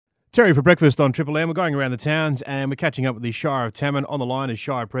Terry for breakfast on Triple M. We're going around the towns and we're catching up with the Shire of Tamman. On the line is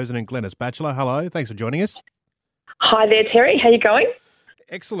Shire President Glenys Batchelor. Hello, thanks for joining us. Hi there, Terry. How you going?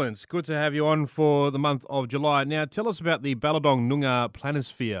 Excellent. Good to have you on for the month of July. Now, tell us about the Ballodong Noongar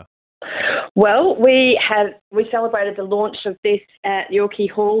Planisphere. Well, we celebrated the launch of this at Yorkie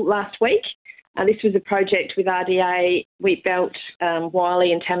Hall last week. This was a project with RDA, Wheatbelt,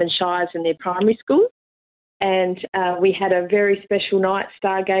 Wiley and Tamman Shires and their primary schools. And we had a very special night,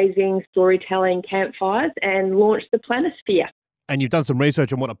 stargazing, storytelling, campfires, and launched the Planisphere. And you've done some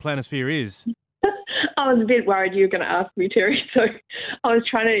research on what a planisphere is. I was a bit worried you were going to ask me, Terry, so I was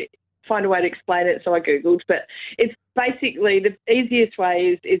trying to find a way to explain it, so I Googled. But it's basically, the easiest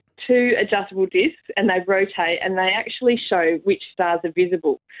way is two adjustable discs, and they rotate, and they actually show which stars are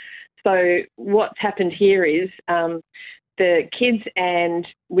visible. So what's happened here is the kids and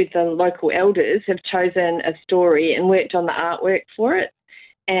with the local elders have chosen a story and worked on the artwork for it.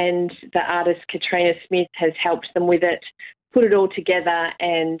 And the artist Katrina Smith has helped them with it, put it all together,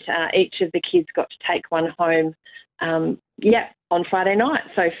 and each of the kids got to take one home, on Friday night.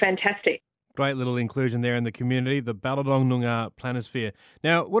 So fantastic. Great little inclusion there in the community, the Ballodong Noongar Planisphere.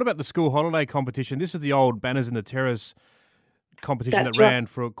 Now, what about the school holiday competition? This is the old Banners in the Terrace competition that ran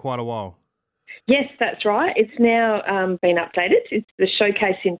for quite a while. Yes, that's right. It's now been updated. It's the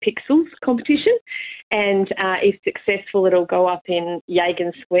Showcase in Pixels competition, and if successful, it'll go up in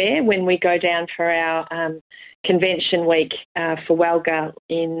Yagan Square when we go down for our convention week for Walga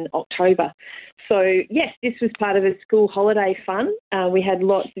in October. So, yes, this was part of a school holiday fun. We had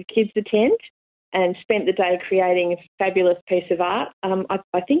lots of kids attend and spent the day creating a fabulous piece of art.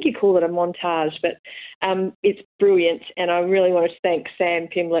 I think you call it a montage, but it's brilliant. And I really want to thank Sam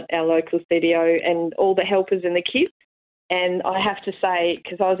Pimblett, our local CDO, and all the helpers and the kids. And I have to say,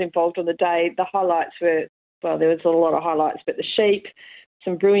 because I was involved on the day, the highlights were, well, there was a lot of highlights, but the sheep,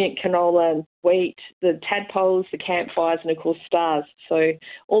 some brilliant canola and wheat, the tadpoles, the campfires, and, of course, stars. So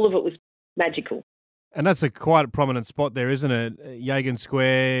all of it was magical. And that's a quite prominent spot there, isn't it? Yagan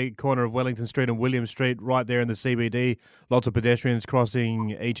Square, corner of Wellington Street and William Street, right there in the CBD. Lots of pedestrians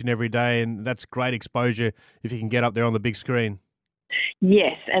crossing each and every day, and that's great exposure if you can get up there on the big screen.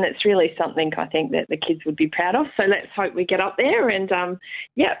 Yes, and it's really something I think that the kids would be proud of. So let's hope we get up there and,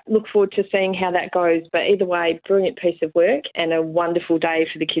 look forward to seeing how that goes. But either way, brilliant piece of work and a wonderful day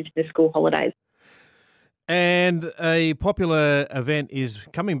for the kids in the school holidays. And a popular event is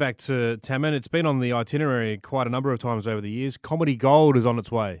coming back to Tamman. It's been on the itinerary quite a number of times over the years. Comedy Gold is on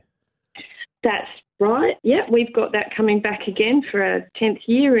its way. That's right. Yeah, we've got that coming back again for a 10th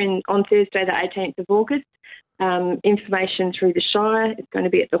year on Thursday, the 18th of August. Information through the Shire. It's going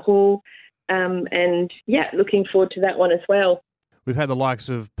to be at the Hall. Looking forward to that one as well. We've had the likes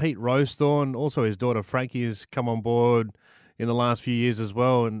of Pete Rosethorn, also his daughter Frankie has come on board in the last few years as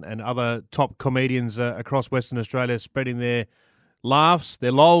well, and other top comedians across Western Australia spreading their laughs,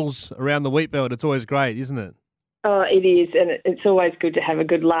 their lols around the Wheatbelt. It's always great, isn't it? Oh, it is, and it's always good to have a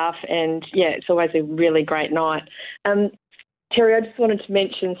good laugh, and, it's always a really great night. Terry, I just wanted to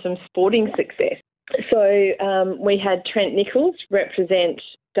mention some sporting success. So we had Trent Nichols represent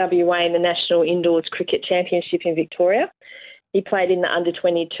WA in the National Indoors Cricket Championship in Victoria. He played in the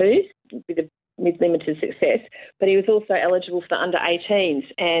under-22s with limited success, but he was also eligible for the under-18s,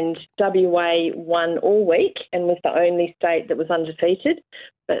 and WA won all week and was the only state that was undefeated,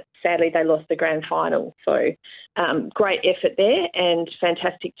 but sadly they lost the grand final. So great effort there, and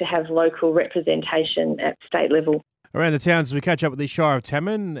fantastic to have local representation at state level. Around the towns, we catch up with the Shire of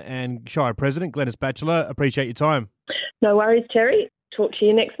Tamman and Shire President Glenys Batchelor. Appreciate your time. No worries, Terry. Talk to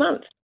you next month.